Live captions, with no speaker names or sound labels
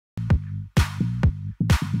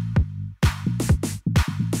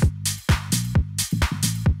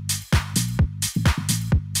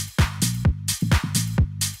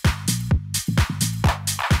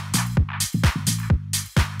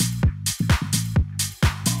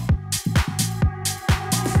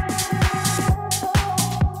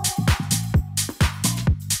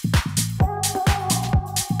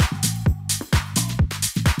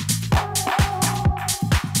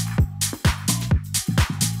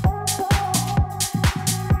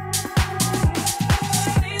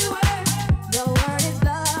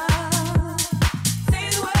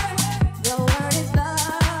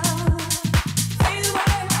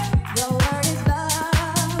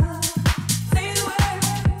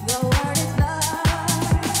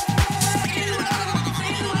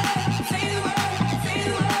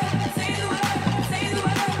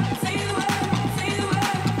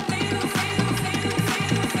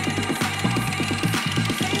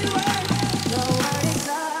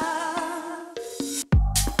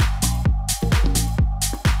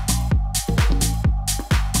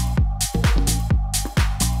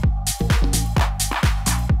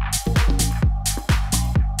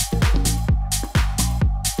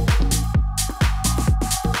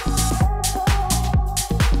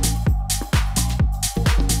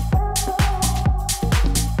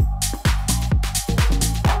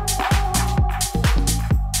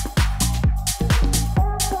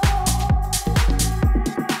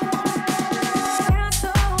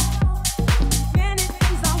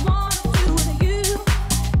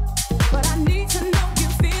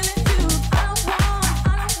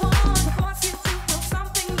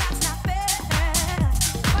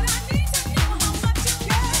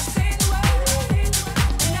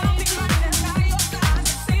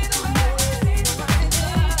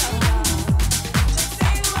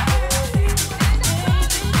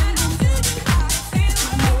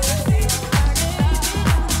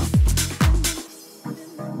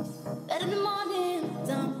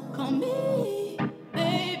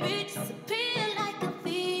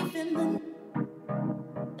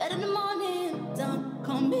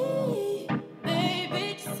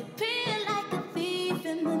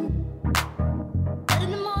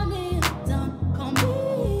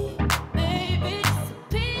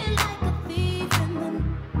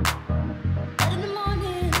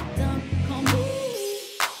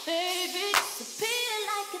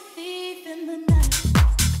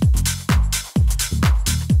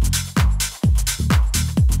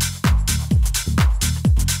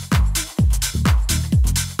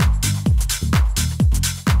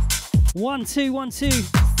1 2 1 2.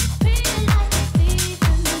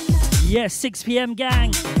 Yes, 6 p.m.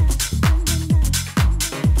 gang.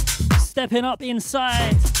 Stepping up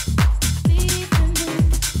inside.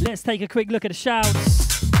 Let's take a quick look at the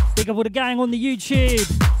shouts. Big up all the gang on the YouTube.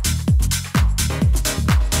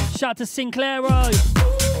 Shout to Sinclairo.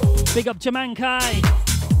 Big up Jamankai.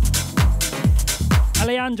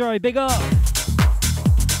 Alejandro, big up.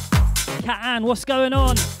 Cat Ann, what's going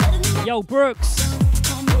on? Yo, Brooks.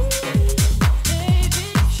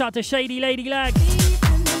 Shout to Shady Lady Lag.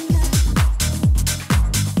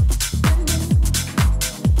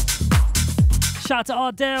 Shout to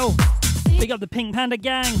Ardell. Big up the Pink Panda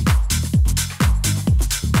gang.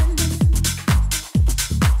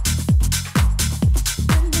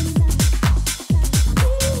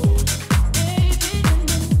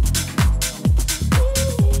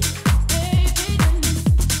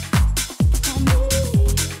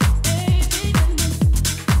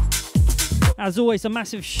 As always, a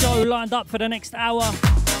massive show lined up for the next hour.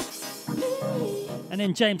 And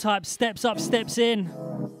then James Hype steps up, steps in.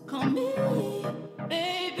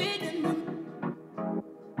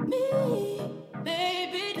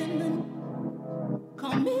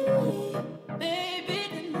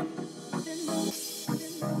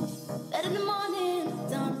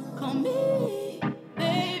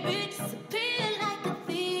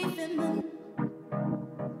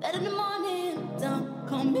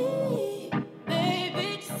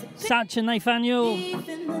 Satch and Nathaniel.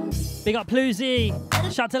 Big up Pluzy.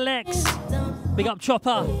 Shout to Lex. Big up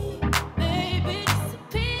Chopper.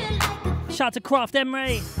 Shout to Craft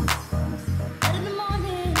Emery.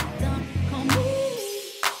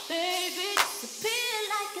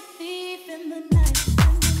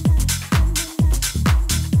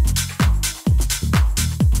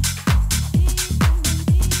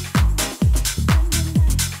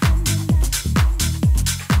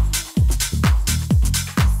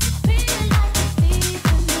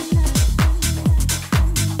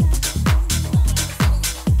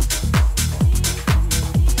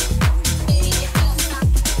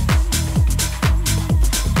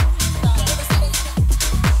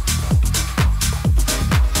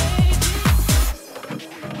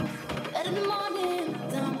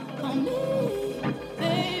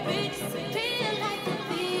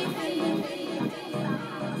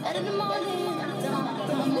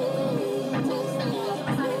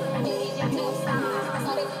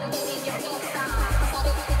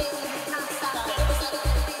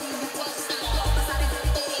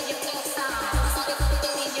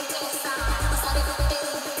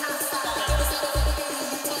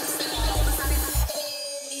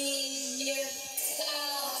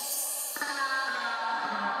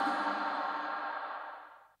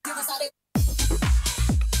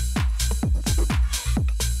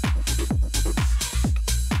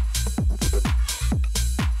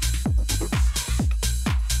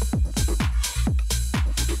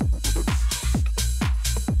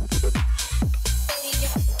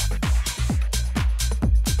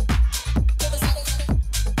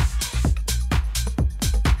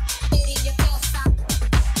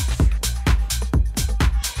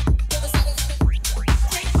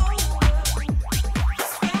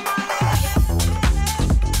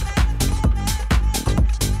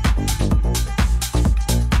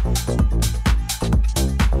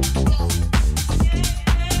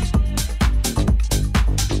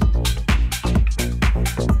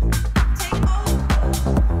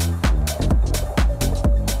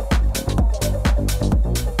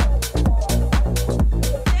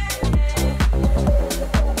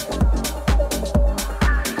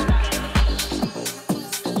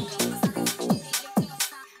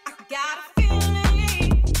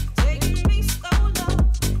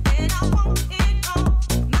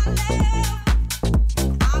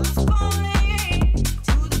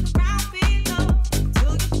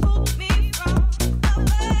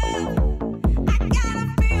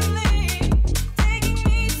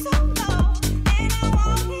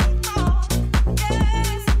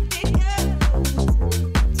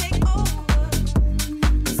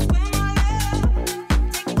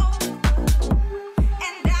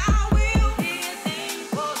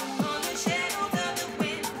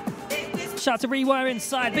 Shout to Rewire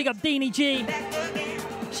Inside, big up Deanie G.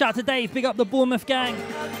 Shout to Dave, big up the Bournemouth gang.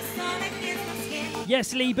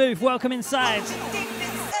 Yes, Lee Booth, welcome inside.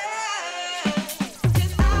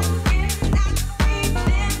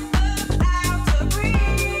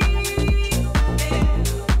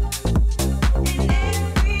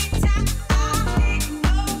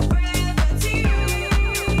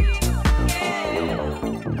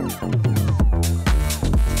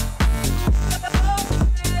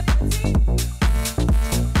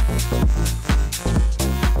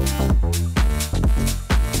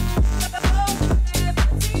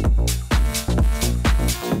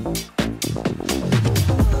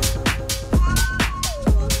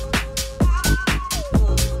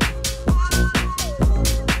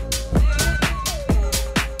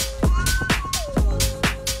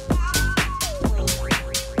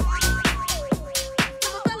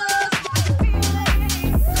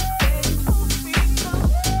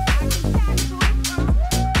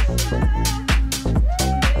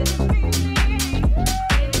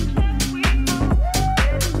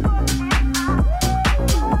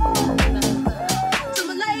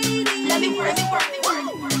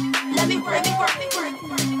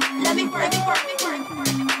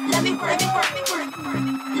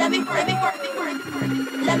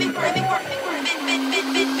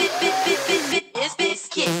 It's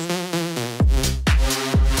biscuits.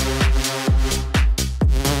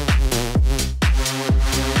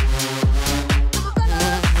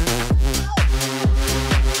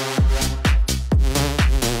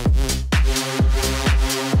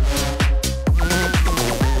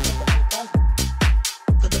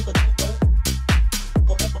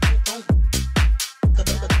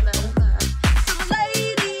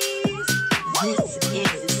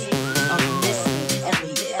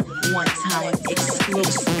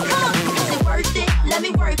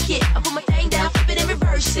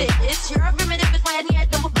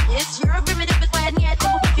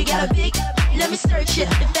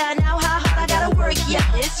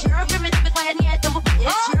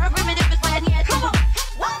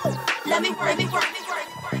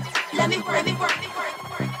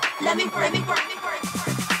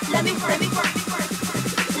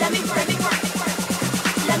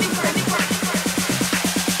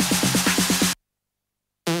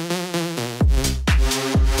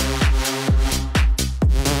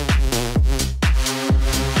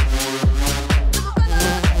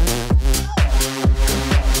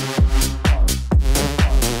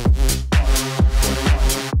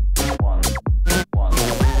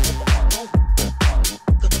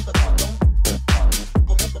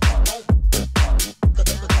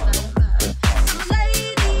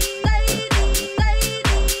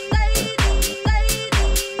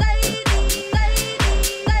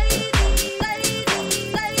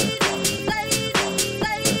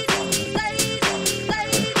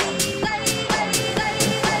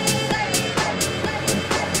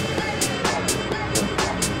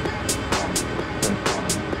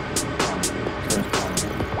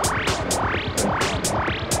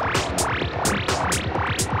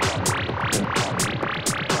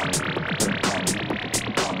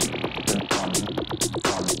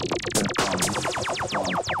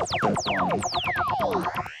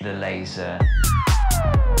 The laser.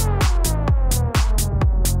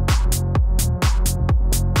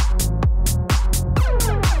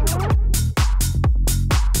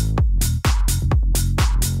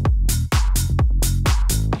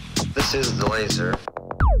 This is the laser.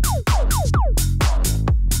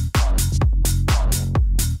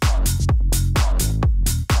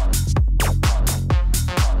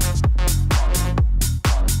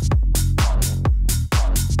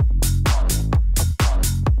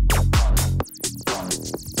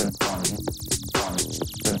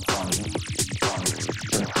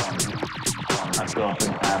 I've got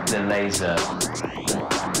the laser.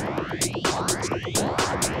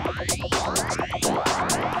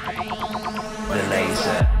 The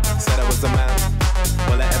laser. Said I was a man.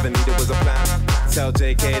 All I ever needed was a plan. Tell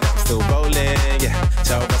JK that I'm still rolling. Yeah,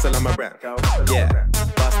 tell Russell I'm a rap. Yeah,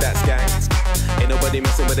 bust that gang. Ain't nobody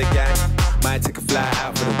messing with a gang. Might take a fly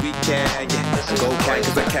out for the weekend. Yeah, go can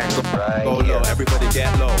cause I can go low. Everybody get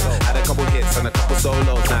low. Had a couple hits and a couple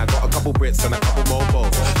solos. Now I got a couple Brits and a couple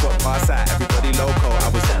mobos. Got pass out, everybody loco. I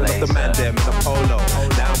was with the man there in the polo.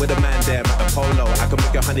 Now I'm with the man there at the polo. I can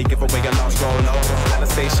make your honey give away your last rolo. And I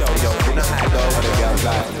stay show, yo, you know how it goes. How the girls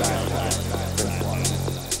like.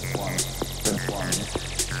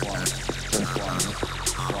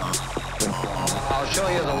 I'll show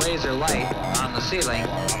you the laser light on the ceiling.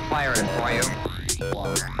 I'll fire it for you.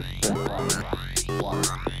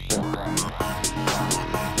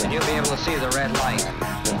 And you'll be able to see the red light.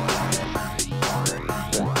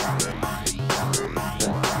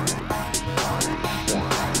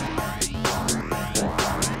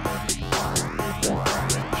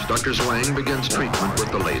 Dr. Zwang begins treatment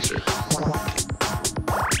with the laser.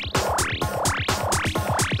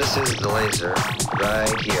 This is the laser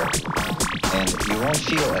right here. And you won't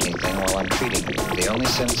feel anything while I'm treating you. The only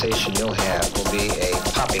sensation you'll have will be a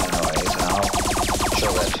popping noise, and I'll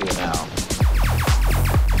show that to you now.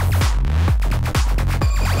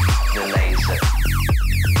 The laser.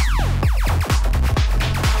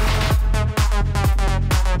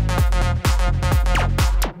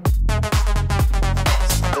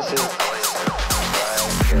 This is the laser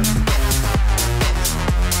right here.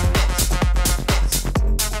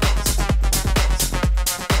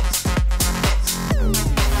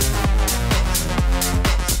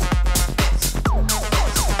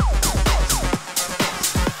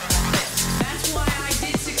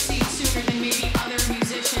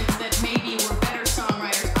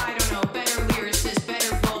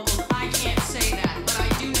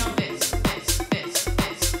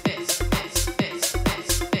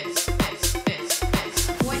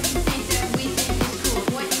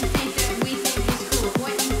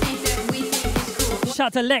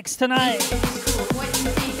 Shout to Lex tonight.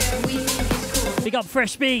 Big up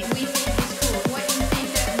Fresh Beat.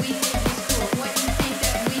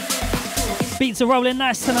 Beats are rolling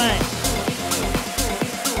nice tonight.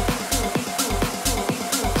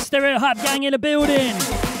 Stereohype gang in the building.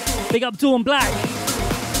 Big up Dawn Black.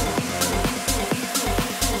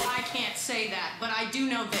 I can't say that, but I do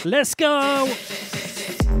know that. Let's go.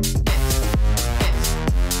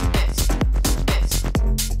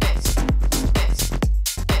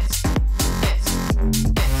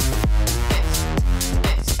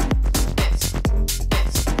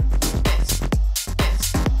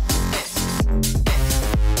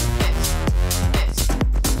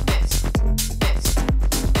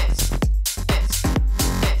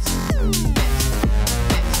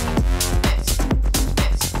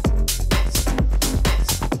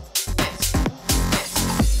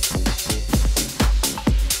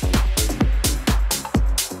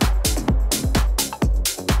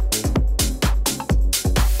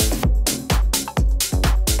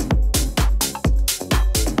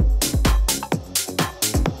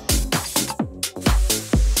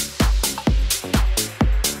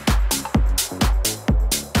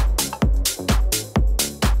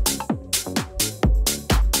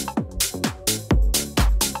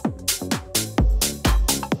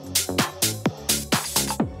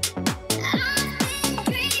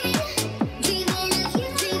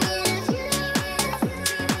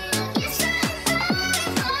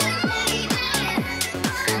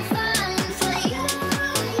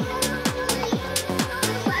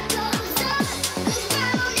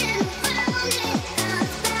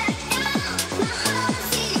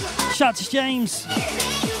 Shout to James.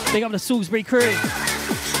 Big up the Salisbury crew.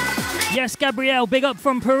 Yes, Gabrielle. Big up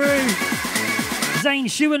from Peru. Zane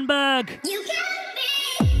Schuenberg.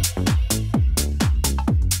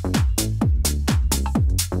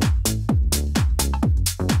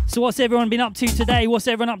 So what's everyone been up to today? What's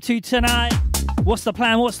everyone up to tonight? What's the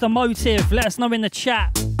plan? What's the motive? Let us know in the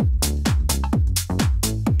chat.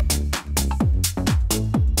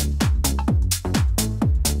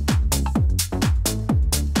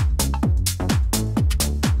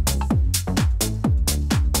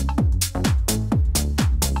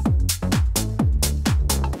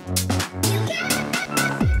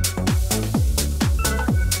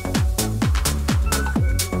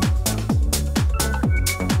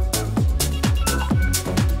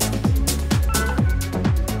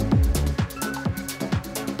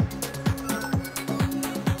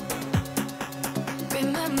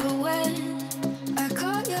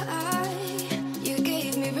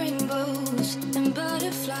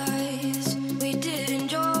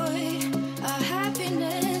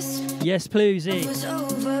 Yes, Ploosy.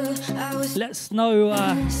 Let us know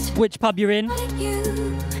which pub you're in,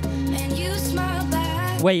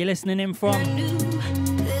 where you're listening in from.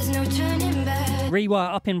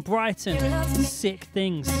 Rewire up in Brighton. Sick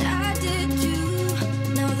things.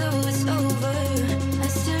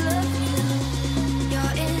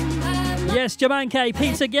 Yes, Jamanke,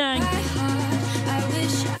 Pizza Gang.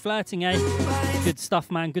 Flirting, eh? Good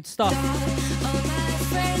stuff, man. Good stuff.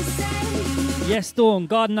 Yes, Dawn,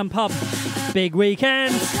 Garden and Pub. Big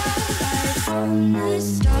weekend.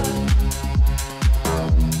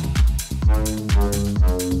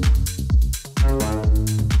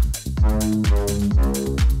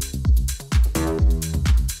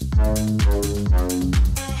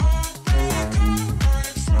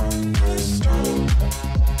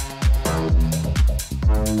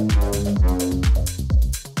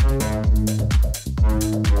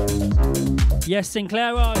 Yes,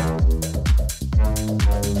 Sinclairo.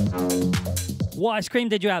 What ice cream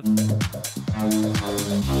did you have? You're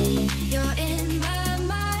in my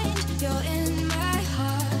mind, you're in my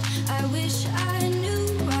heart. I wish I knew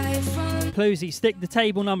right from Ploosy, stick the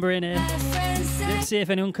table number in here. Let's see if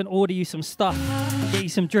anyone can order you some stuff. Get you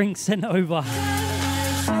some drinks sent over.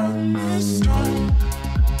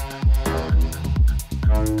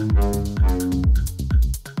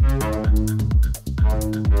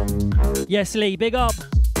 Yes, Lee, big up.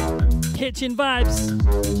 Kitchen vibes.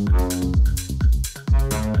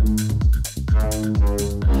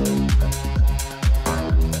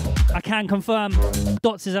 I can confirm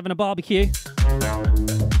Dots is having a barbecue.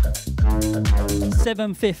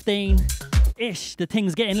 7:15-ish, the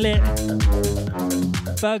thing's getting lit.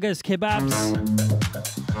 Burgers, kebabs.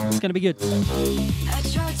 It's gonna be good. I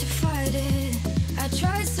tried to fight it. I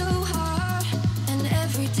tried so hard, and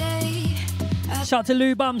every day. Shout to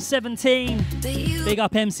Lubum17. Big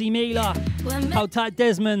up MC Mila. Hold tight,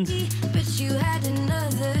 Desmond. But you had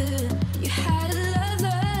another. You had a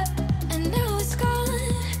lover, and now it's gone.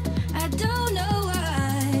 I don't know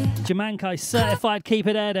why. Jamankai certified, keep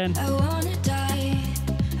it there then. I wanna die.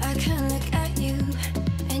 I can't look at you.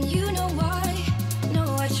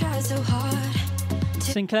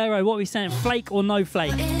 Sinclairo, what are we saying? Flake or no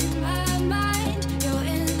flake? In my mind, you're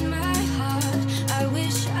in my heart. I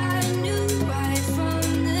wish I knew right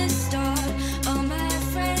from the start. All my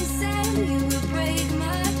friends said you would break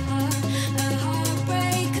my heart. A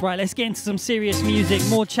heartbreak. Right, let's get into some serious music.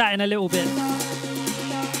 More chat in a little bit.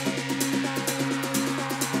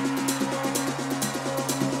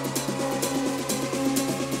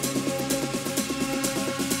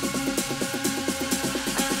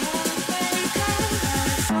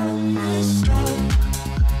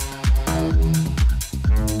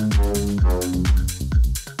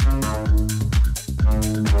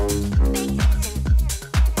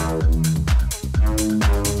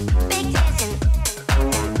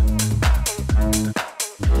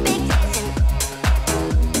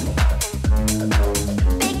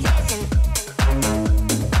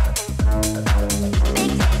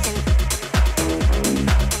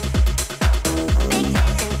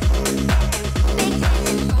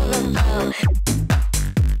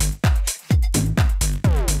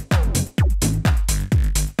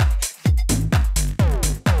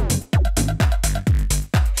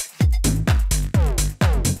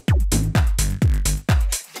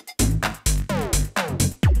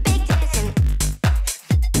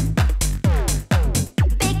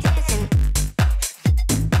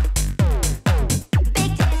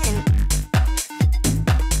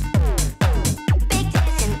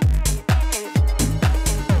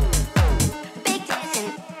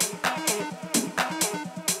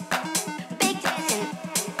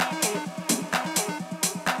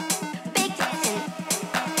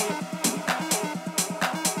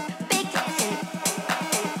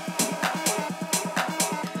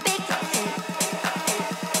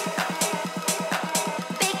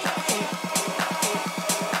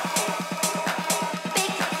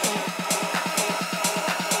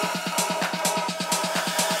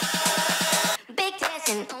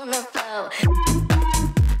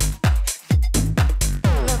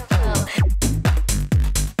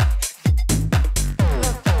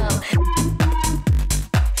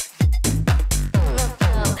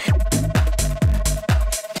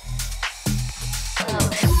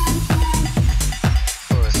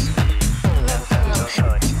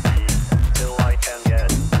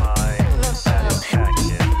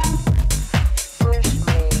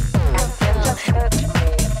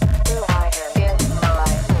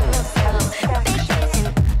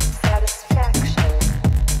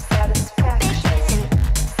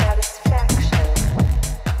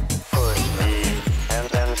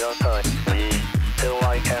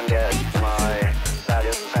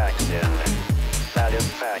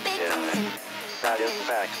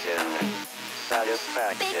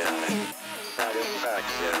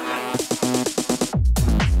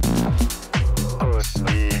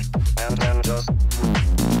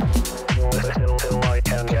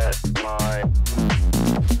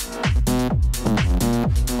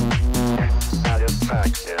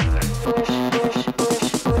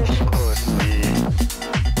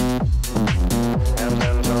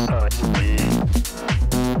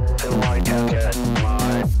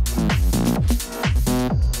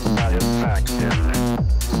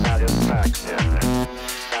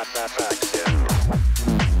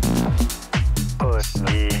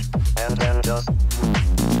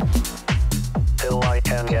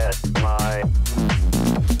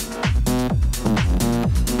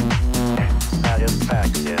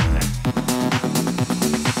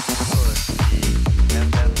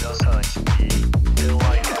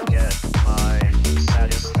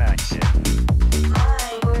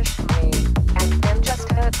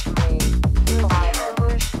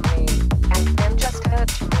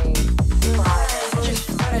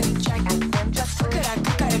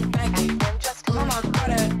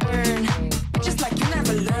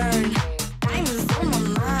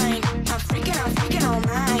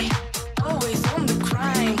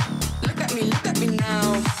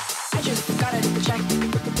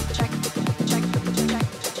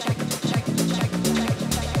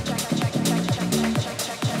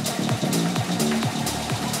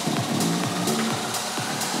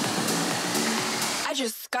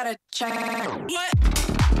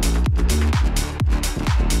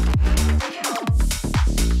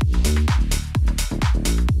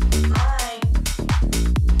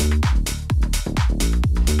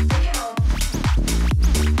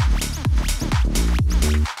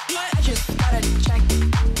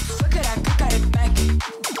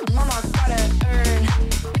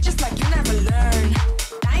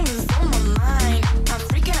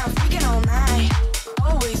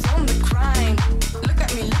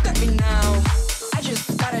 I just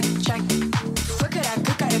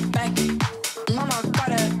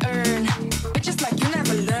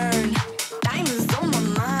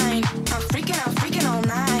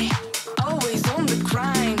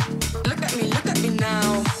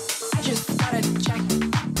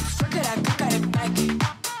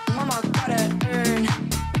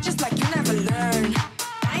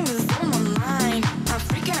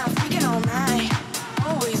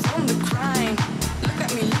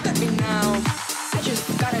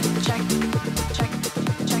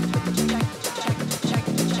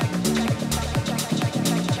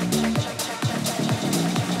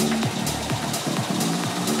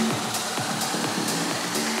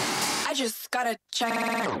just gotta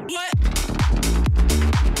check. What?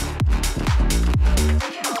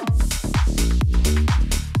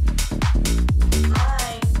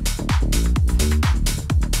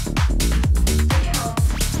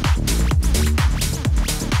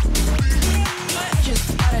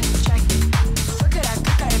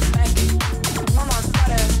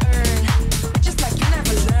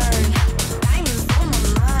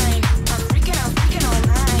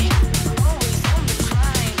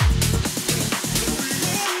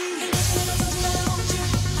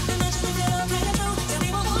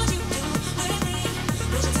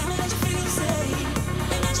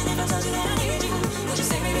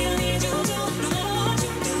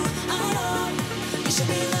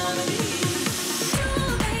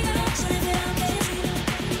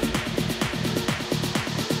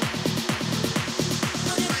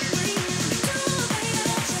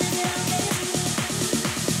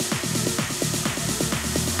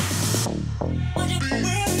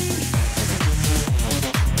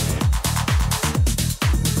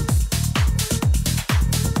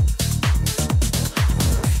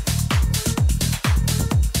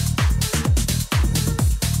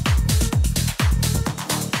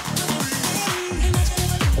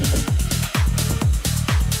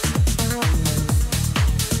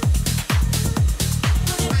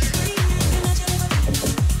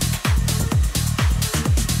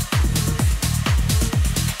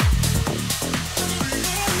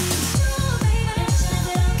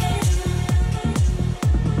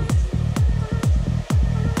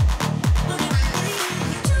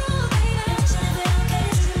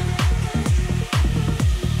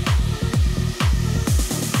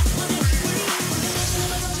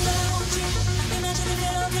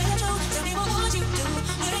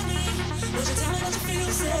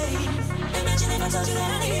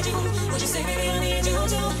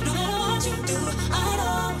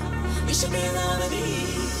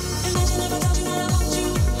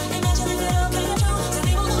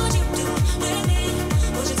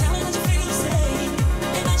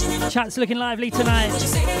 Chat's looking lively tonight.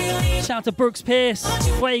 Shout out to Brooks Pierce,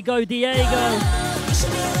 Fuego Diego.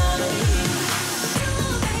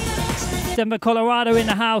 Denver, Colorado in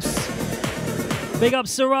the house. Big up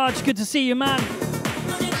Siraj, good to see you, man.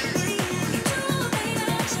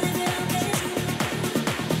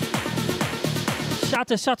 Shout out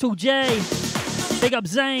to Shuttle J. Big up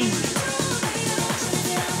Zane.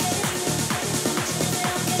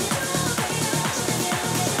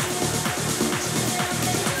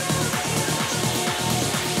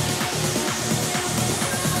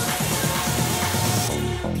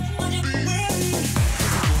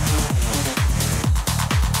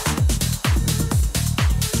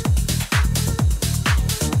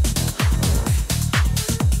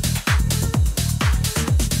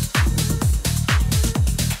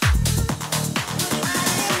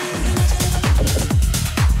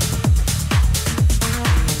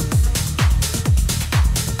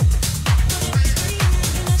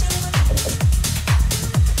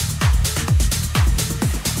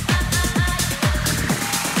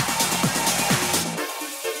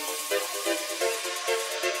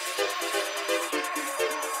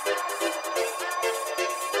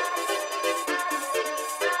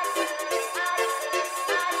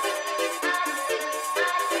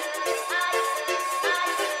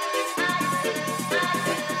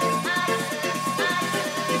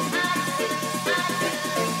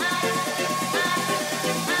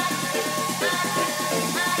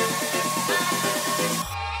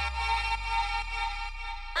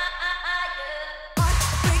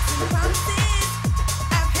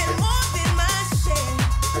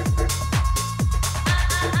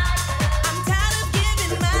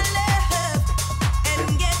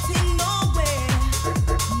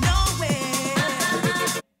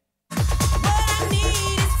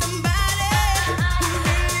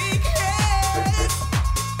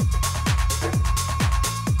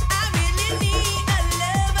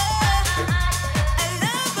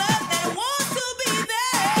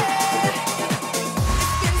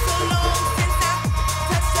 So long.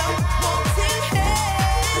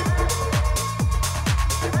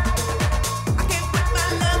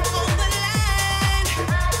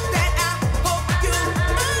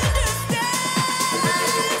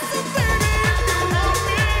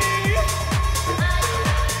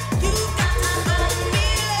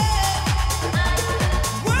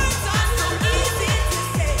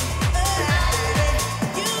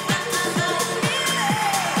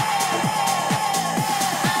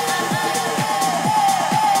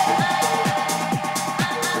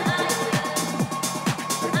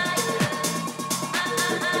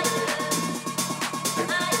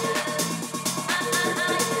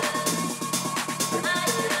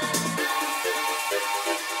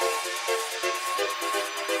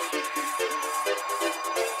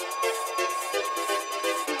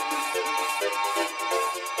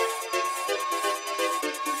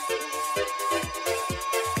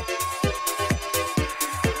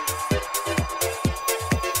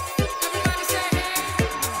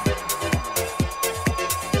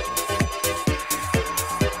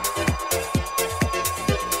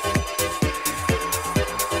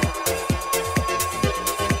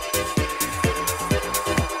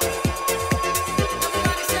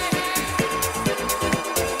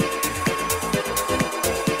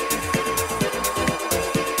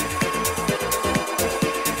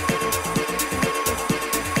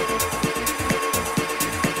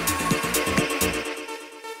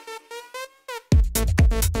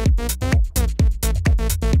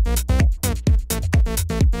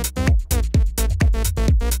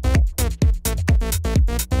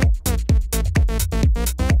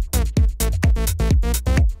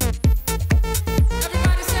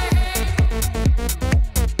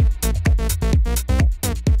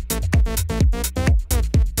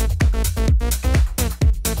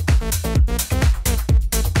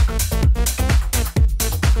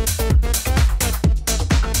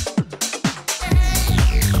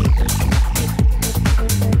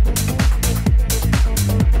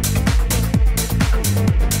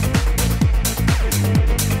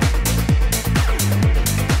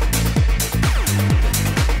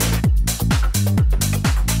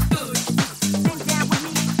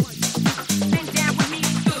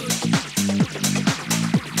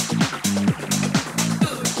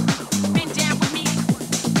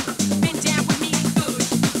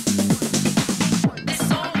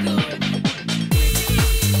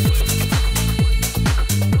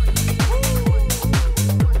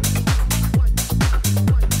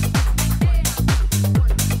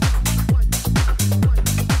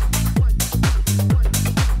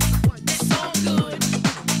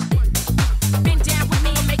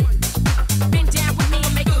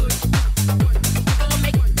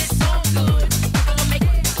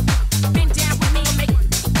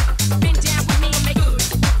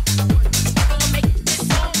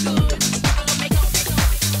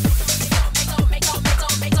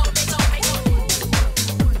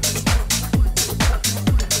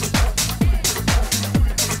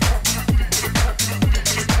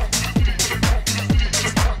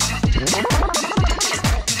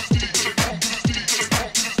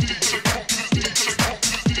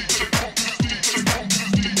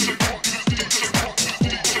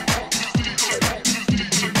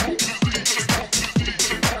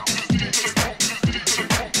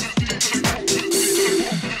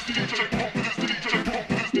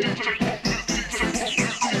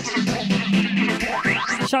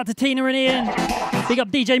 Shout out to Tina and Ian. Big up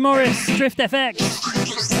DJ Morris, Drift FX.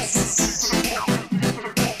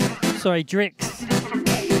 Sorry, Drix.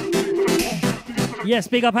 Yes,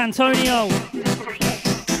 big up Antonio.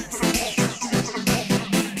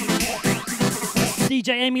 DJ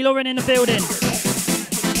Amy Lauren in the building.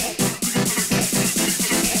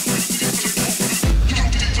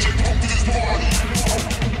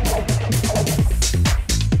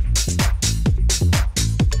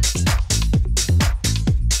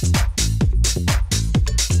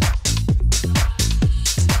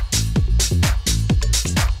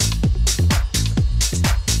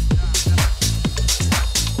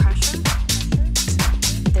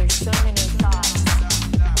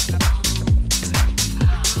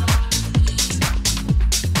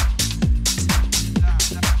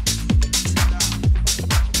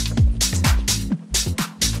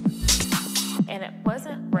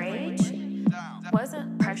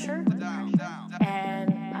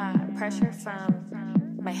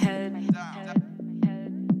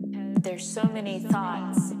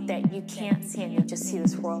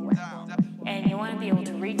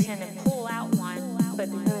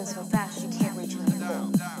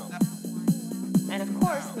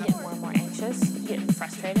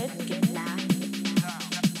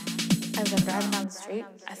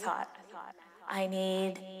 I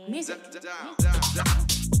need music.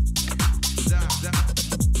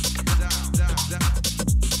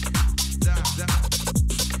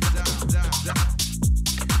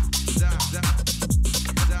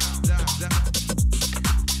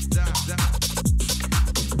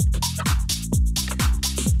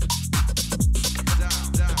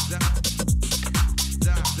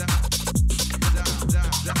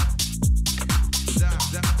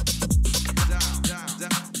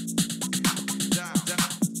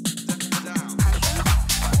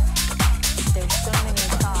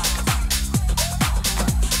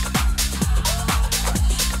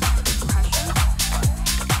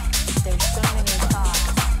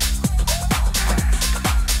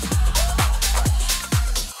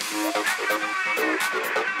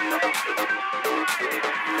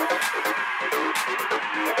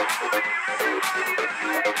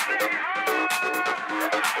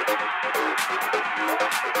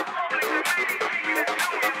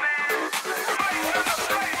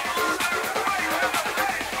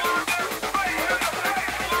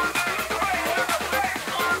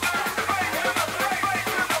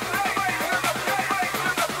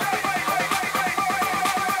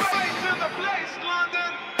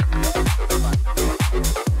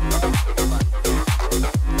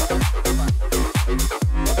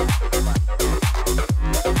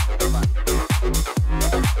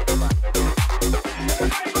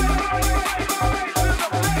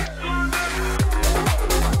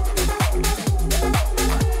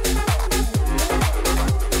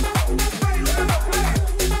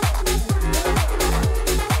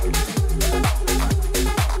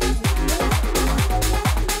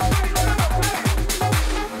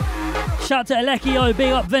 Shout out to Alekio,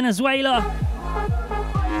 big up Venezuela.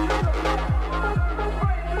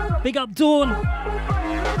 Big up Dawn.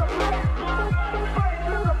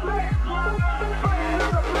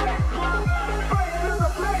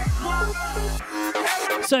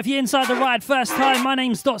 So if you're inside the ride first time, my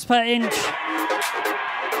name's Dots Per Inch.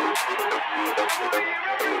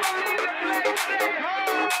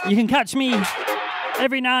 You can catch me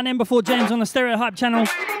every now and then before James on the Stereohype channel,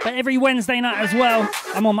 but every Wednesday night as well,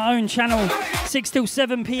 I'm on my own channel, 6 till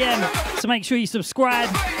 7 p.m, so make sure you subscribe.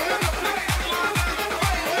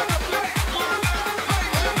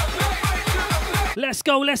 Let's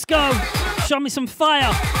go, let's go. Show me some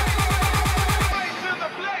fire.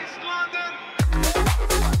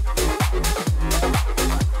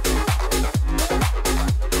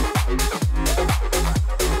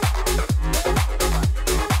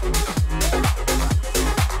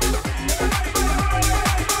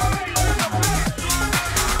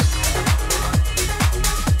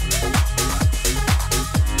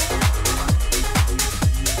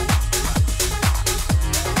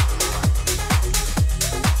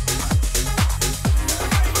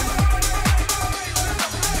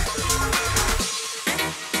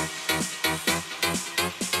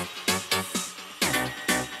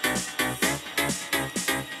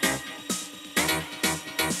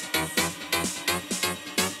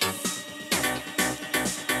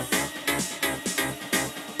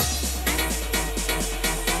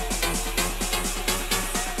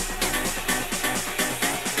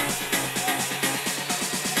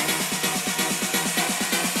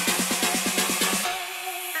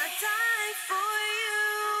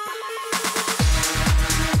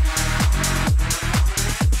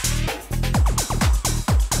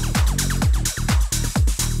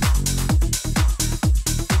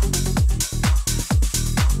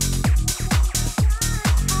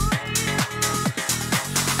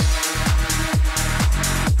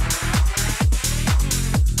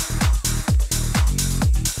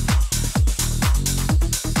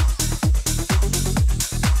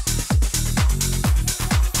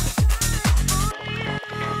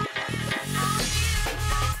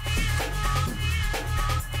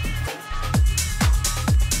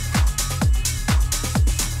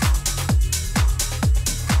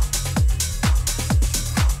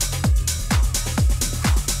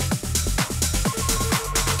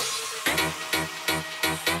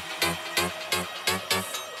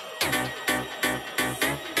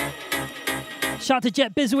 Shout out to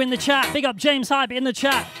Jet Bizzle in the chat. Big up James Hype in the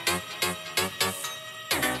chat.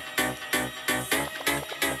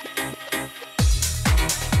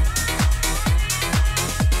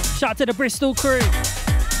 Shout out to the Bristol crew.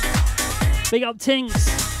 Big up Tinks.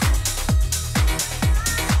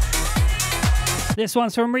 This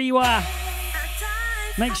one's from Rewire.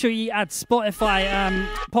 Make sure you add Spotify.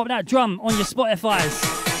 Pop that drum on your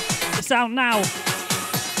Spotifys. It's out now.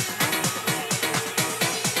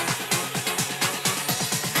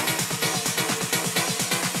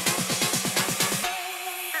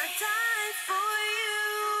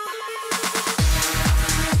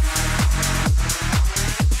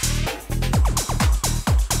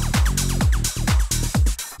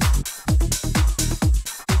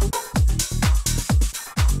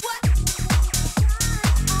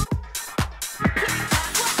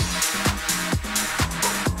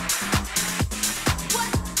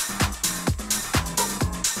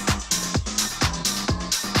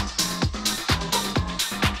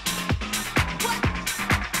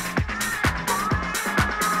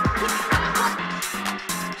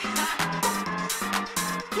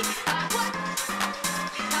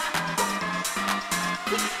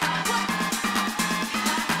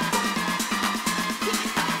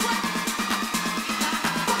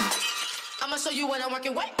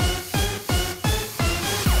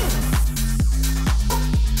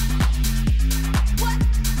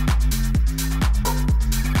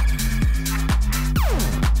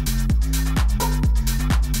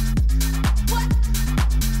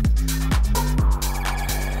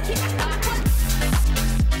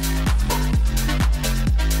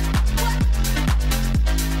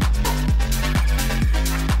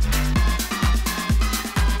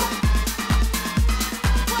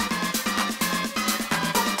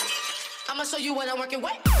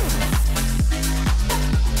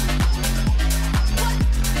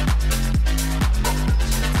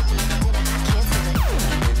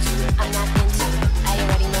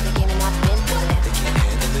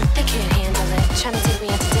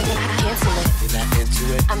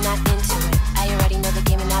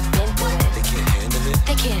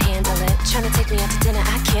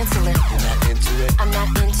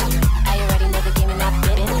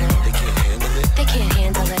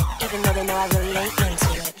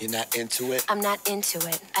 I'm not into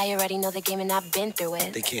it. I already know the game and I've been through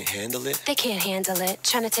it. They can't handle it. They can't handle it.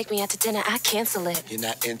 Trying to take me out to dinner, I cancel it. You're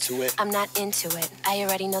not into it. I'm not into it. I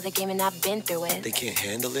already know the game and I've been through it. They can't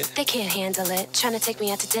handle it. They can't handle it. Trying to take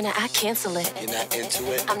me out to dinner, I cancel it. You're not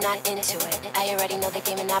into it. I'm not into it. I already know the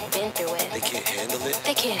game and I've been through it. They can't handle it.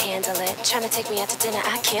 They can't handle it. Trying to take me out to dinner,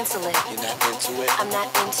 I cancel it. You're not into it. I'm not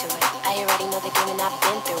into it. I already know the game and I've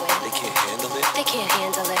been through it. They can't handle it. They can't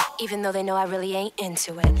handle it. Even though they know I really ain't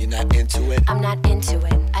into it. You're not into it. I'm not into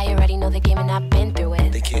it. I already know the game and I've been through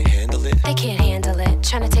it. They can't handle it. They can't handle it.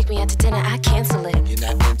 Trying to take me out to dinner, I cancel it. You're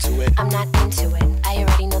not into it. I'm not into it. I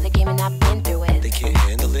already know the game and I've been through it. They can't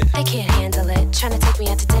handle it. They can't handle it. Trying to take me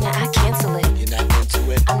out to dinner, I cancel it. You're not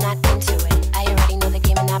into it. I'm not into it. I already know the game and I've been through it. They can't handle it. They can't handle it. Trying to take me out to dinner, I cancel it. You're not into it. I'm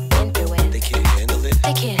not into it. I already know the game and I've been through it. They can't handle it.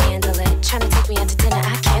 They can't handle it. Trying to take me out to dinner,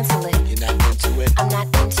 I cancel it. You're not into it. I'm not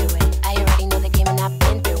into it. I already know the game and I've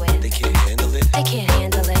been through it. They can't handle it. They can't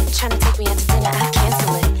handle it. Trying to take me out to dinner, I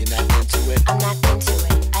cancel it. You're not into it. I'm not into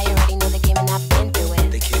it. I already know the game and I've been through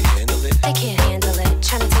it. They can't handle it. They can't handle it.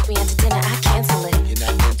 Trying to take me out to dinner, I cancel it. You're not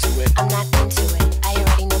into it. I'm not into it. I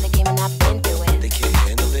already know the game and I've been through it. They can't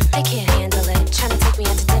handle it. They can't handle it. Trying to take me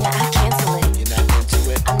out to dinner, I cancel it. You're not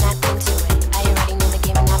into it. I'm not into it. I already know the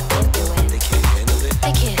game and I've been through it. They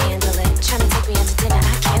can't handle it.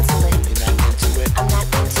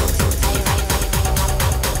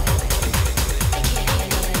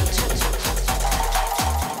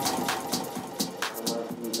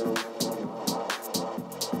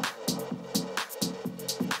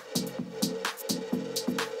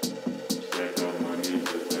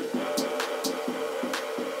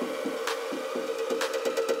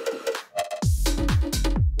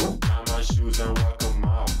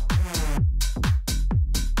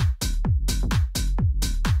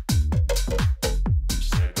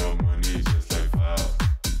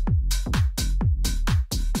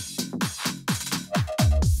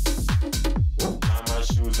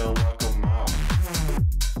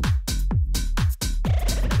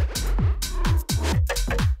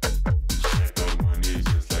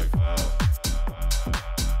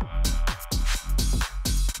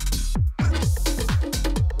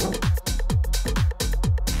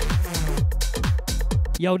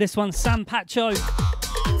 Yo, this one's Sam Pacho,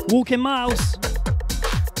 Walking Miles.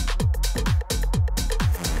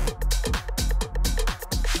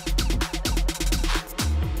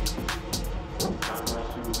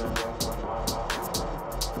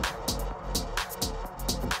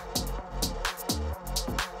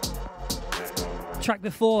 Track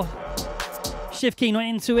before, Shift Key Not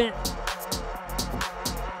Into It.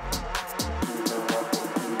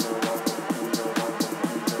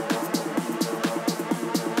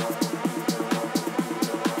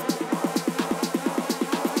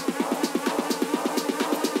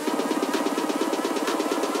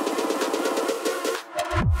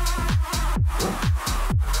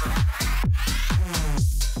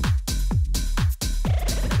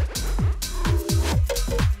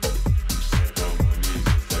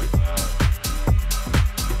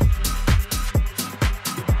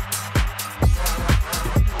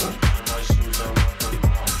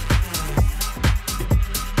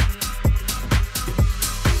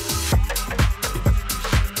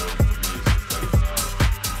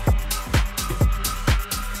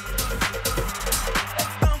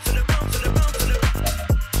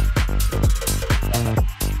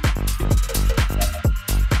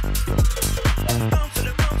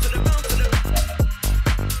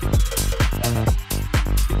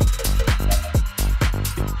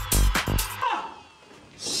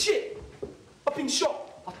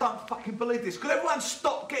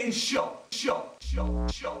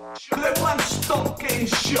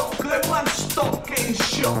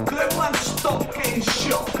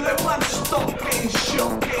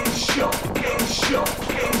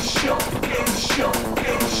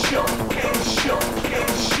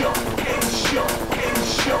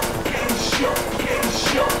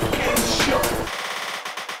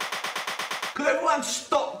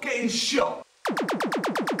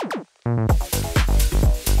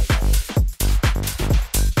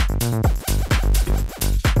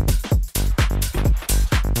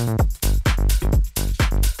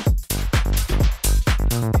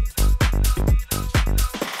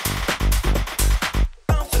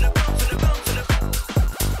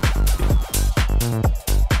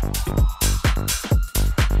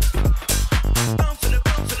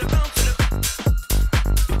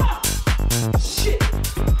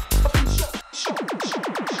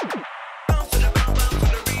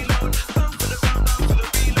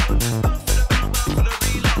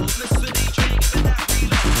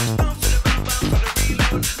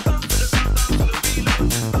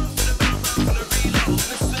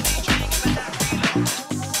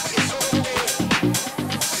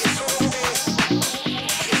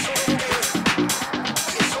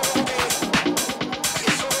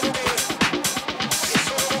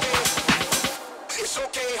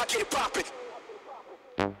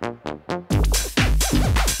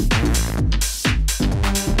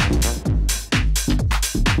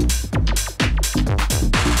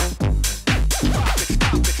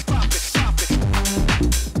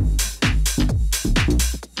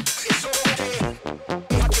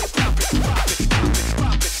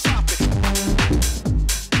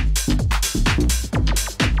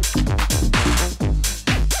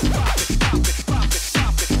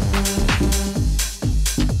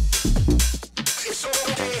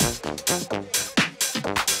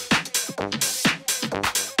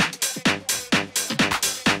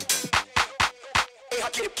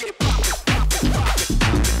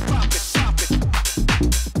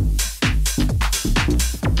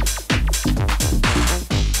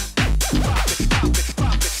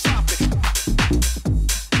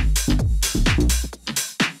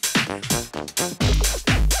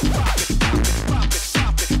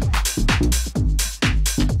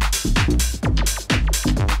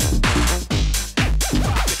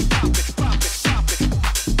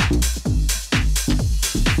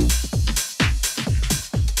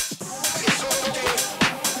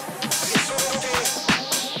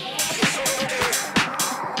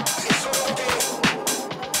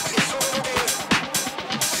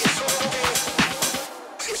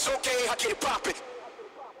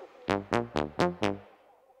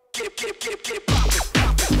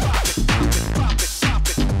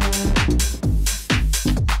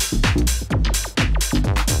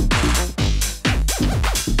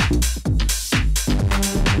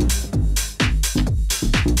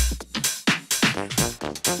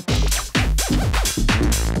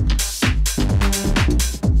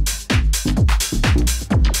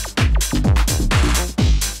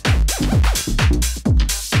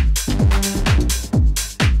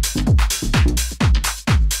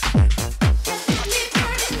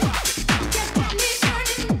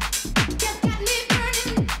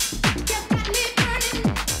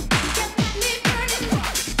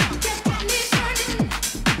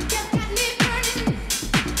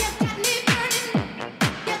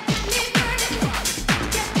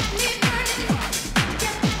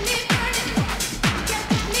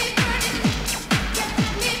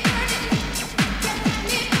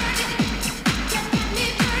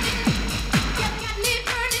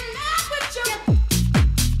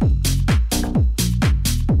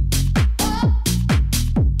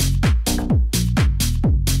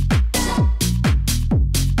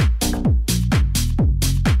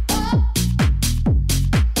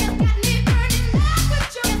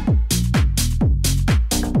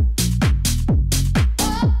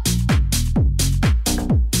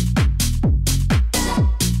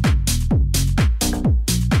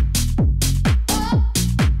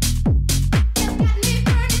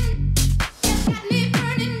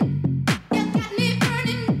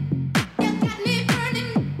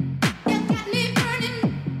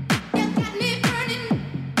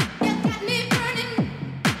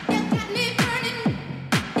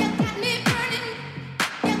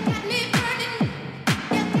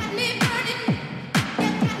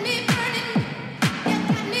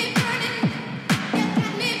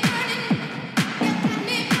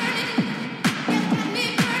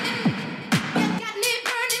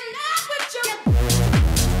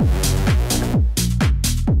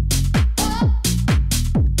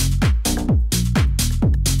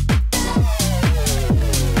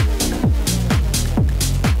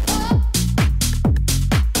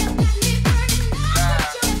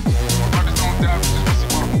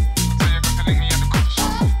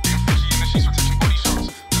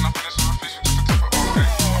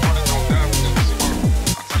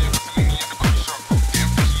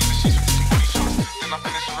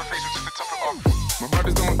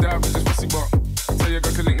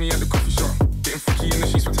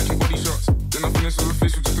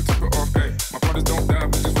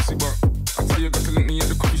 you got to link me at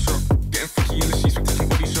the coffee shop. Getting freaky in the sheets with taking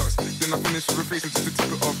body shots. Then I finish with a face just to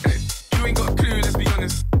tip it off. Hey, you ain't got a clue, let's be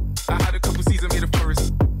honest. I had a couple seasons made of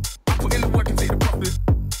forest. I put in the work and take the profit.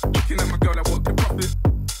 Looking at my girl, I walk the profit.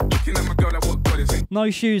 Looking at my girl, I walk goddess.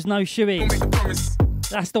 No shoes, no shoey. Don't make the promise.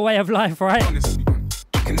 That's the way of life, right? Honestly,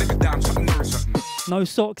 you can never down, shut the nourish up. No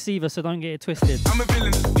socks either, so don't get it twisted. I'm a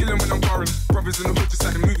villain, killing when I'm barring. Brothers in the hood, just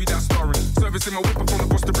like the movie that's starring. Servicing my whip up on the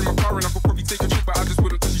boss to bring my car in. I could probably take a trip, but I just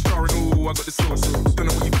wouldn't cause she's jarring. Oh, I got the sauce. Don't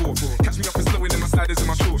know what you bought for. Catch me up and slowing in my sliders in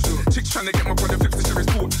my shorts. Chicks trying to get my brother flips to share his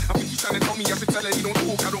port. I think he's trying to tell me I should tell her he don't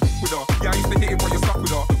talk, I don't fuck with her. Yeah, I used to hate it while you're stuck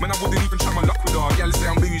with her. Man, I wouldn't even try my luck with her. Yeah, let's say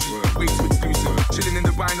I'm bougie, way too exclusive. Chilling in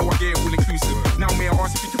the vine, know I get it all inclusive. Now may I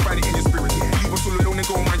ask if you can find it in your spirit. Leave us all alone and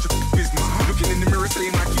go and mind your business. Looking in the mirror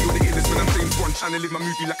saying like you're the illest. When I'm James Bond, trying to live my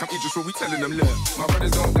movie like I'm Idris, what we telling them, look. My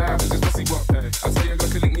brothers don't die, but just pussy what? I tell you, I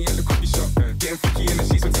got to link me at the coffee shop. Getting freaky in the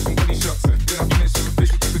sheets with taking body shots. Then I finish with a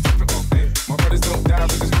fish with the tip it off. My brothers don't die,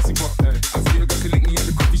 but just pussy what? I tell you, I got to link me at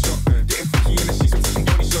the coffee shop. Getting freaky in the sheets with taking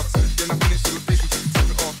body shots. Then I finish with a fish with the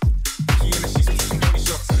tip it off. Freaky in the sheets with taking body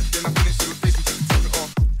shots. Then I finish with a fish with the tip it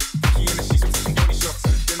off. Freaky in the sheets with taking body shots.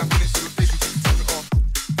 Then I finish with a fish with the tip it off.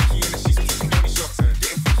 Freaky in the sheets with taking body shots.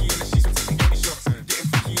 Getting freaky in the sheets with taking body shots. Getting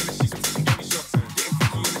freaky in the sheets with taking body shots. Getting freaky in the sheets with taking body shots.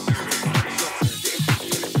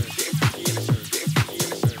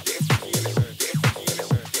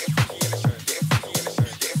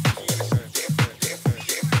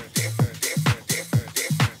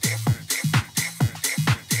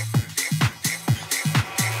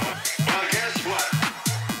 Well, guess what?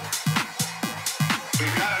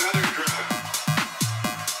 We've got another drug.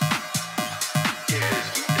 It is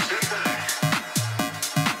synthetic.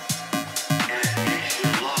 And it makes you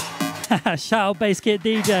love. Shout out Bass Kit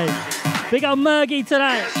DJ. Big up Murgy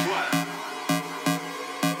tonight. Guess what?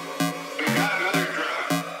 We've got another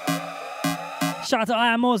drug. Shout out to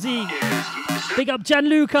I Am Ozzy. It is synthetic. Big up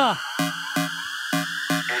Gianluca. And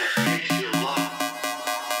it makes you love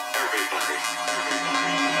everybody.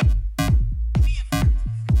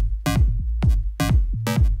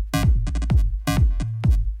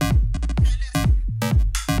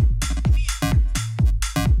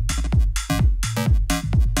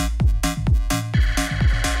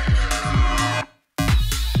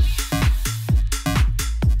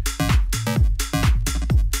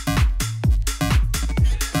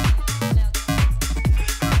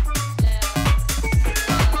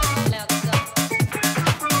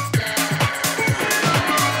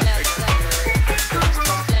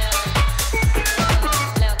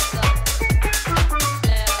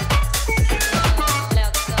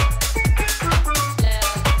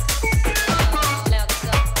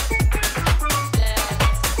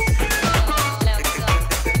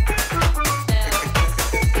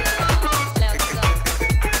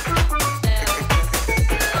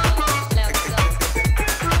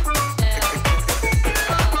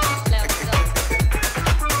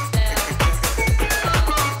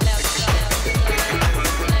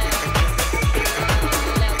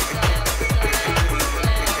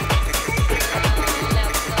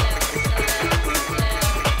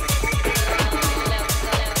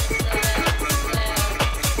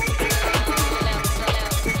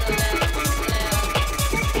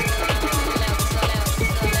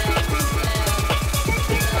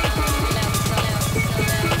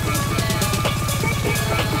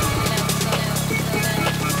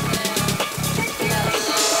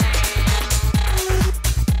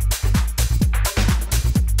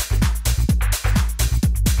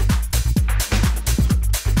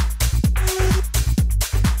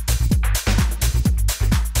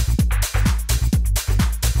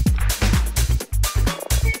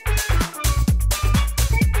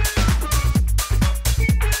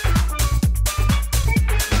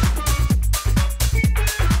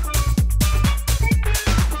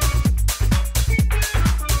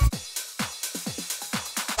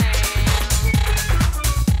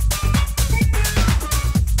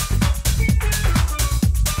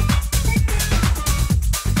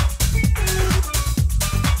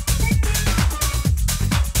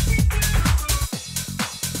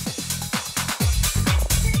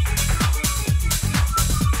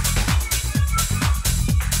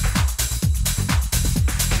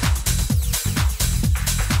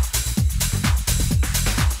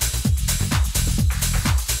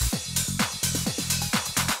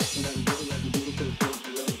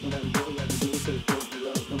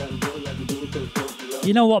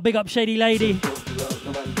 You know what? Big up Shady Lady.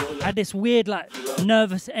 I had this weird, like,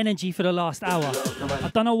 nervous energy for the last hour. I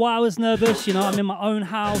don't know why I was nervous. You know, I'm in my own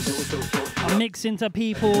house. I'm mixing to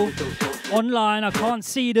people online. I can't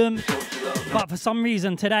see them. But for some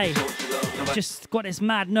reason today, just got this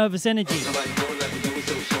mad nervous energy.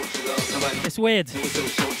 It's weird.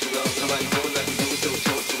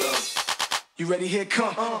 You ready? Here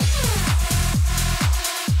come.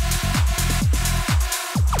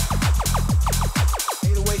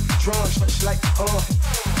 Drums, much like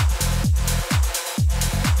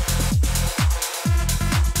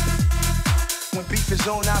when beef is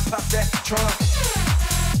on, I pop that drum.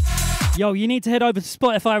 Yo, you need to head over to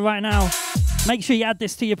Spotify right now. Make sure you add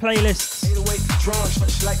this to your playlists. Drums,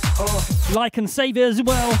 much like Like and save it as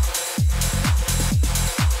well.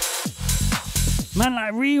 Man,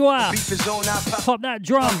 like Rewa. beef is on, I Pop that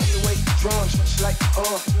drum. drums, much like you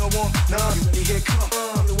don't want none. You ready? Here come.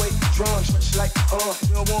 Drums, much like you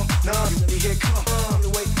don't want none. You ready? Here come.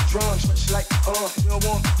 Drums, much like you don't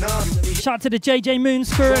want none. You ready? Shout out to the JJ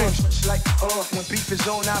Moons crew. Drums, much like when beef is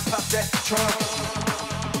on, I pop that drum.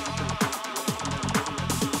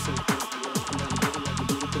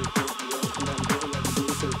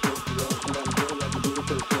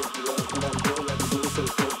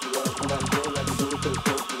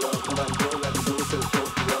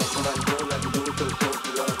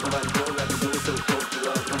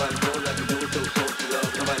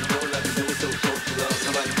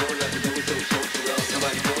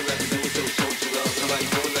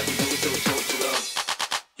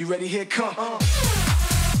 You ready? Here come.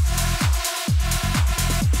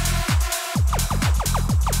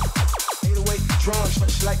 808 drums,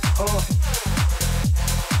 much like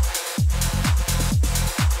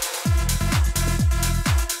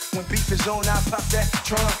when beef is on, I pop that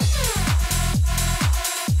drum.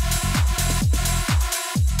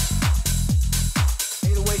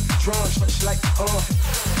 Drums, much like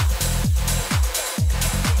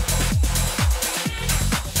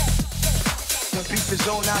when beef is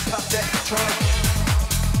on, I pop that drum.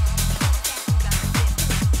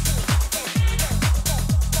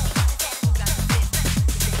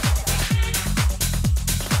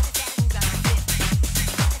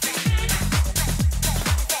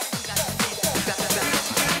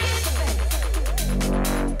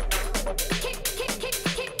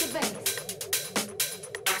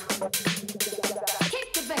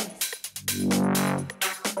 Kick the bass.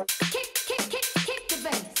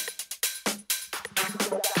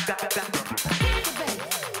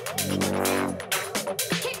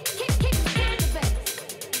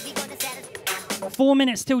 4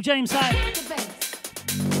 minutes till James Hype.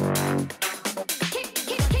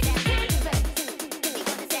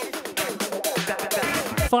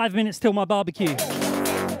 5 minutes till my barbecue.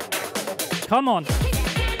 Come on.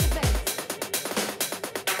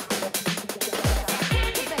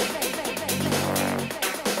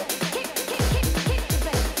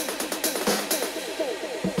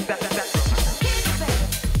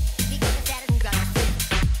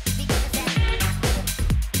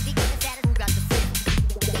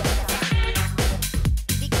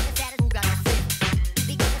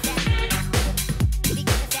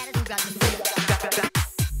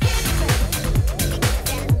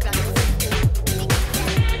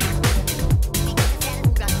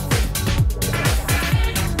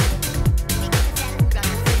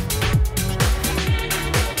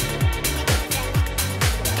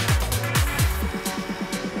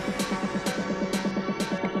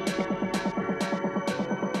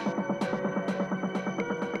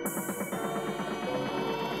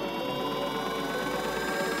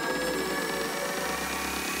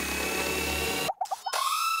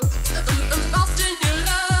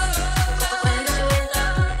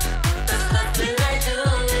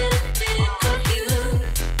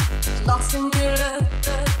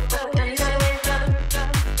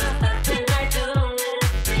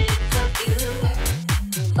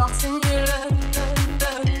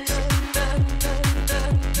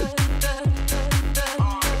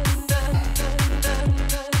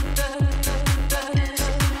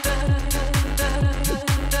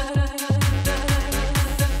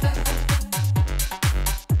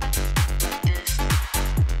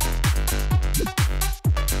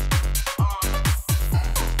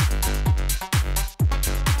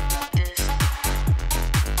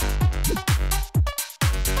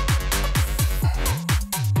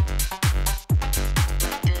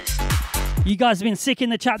 You guys have been sick in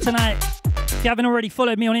the chat tonight. If you haven't already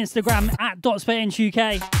followed me on Instagram at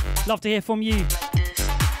 @DotsPayNUK, love to hear from you.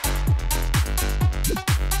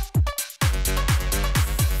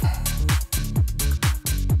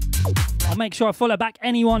 I'll make sure I follow back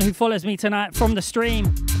anyone who follows me tonight from the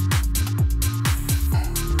stream.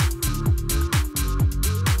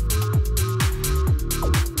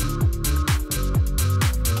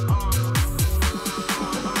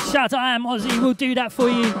 Shout out to I Am Aussie, we'll do that for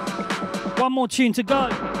you. One more tune to go.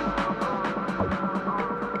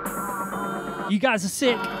 You guys are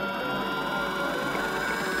sick.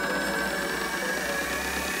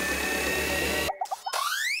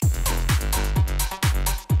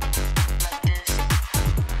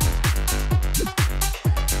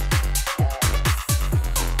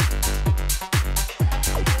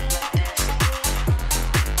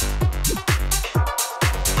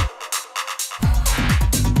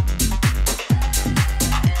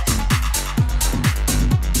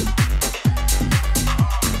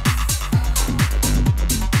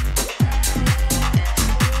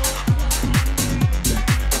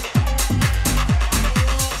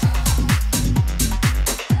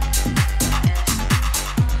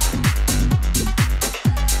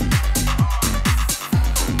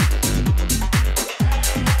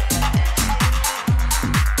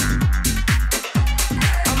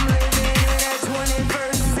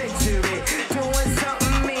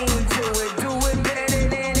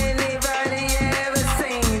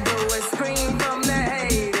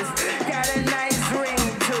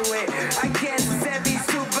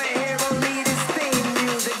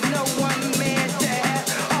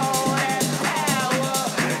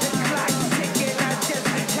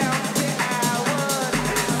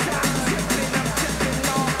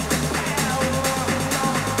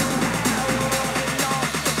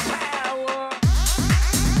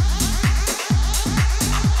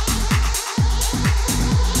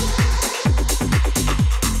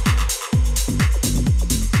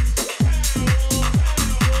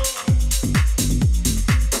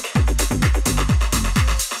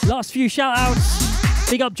 Last few shout outs.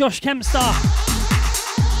 Big up Josh Kempstar.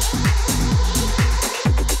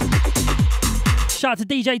 Shout out to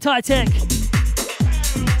DJ Tytech.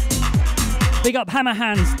 Big up Hammer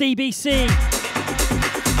Hands, DBC.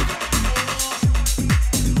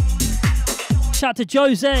 Shout out to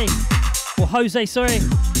Jose. Or Jose, sorry.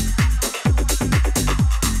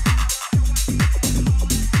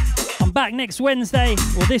 I'm back next Wednesday,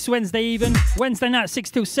 or this Wednesday even. Wednesday night,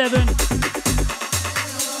 6 till 7.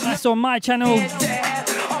 That's on my channel.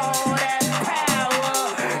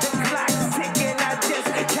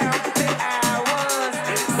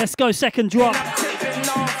 Let's go, second drop.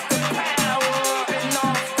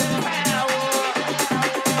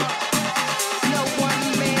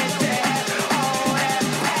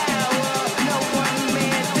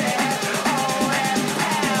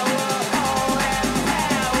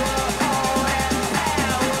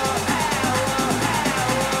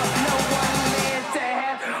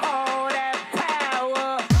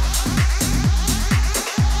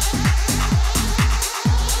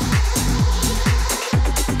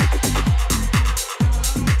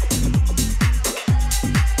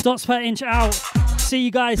 Dots per inch out. See you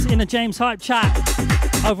guys in the James Hype chat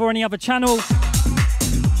over on the other channel.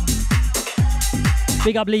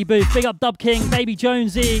 Big up Lee Booth, big up Dub King, Baby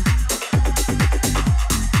Jonesy.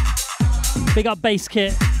 Big up Bass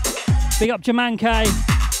Kit, big up Jamanke.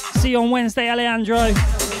 See you on Wednesday, Alejandro.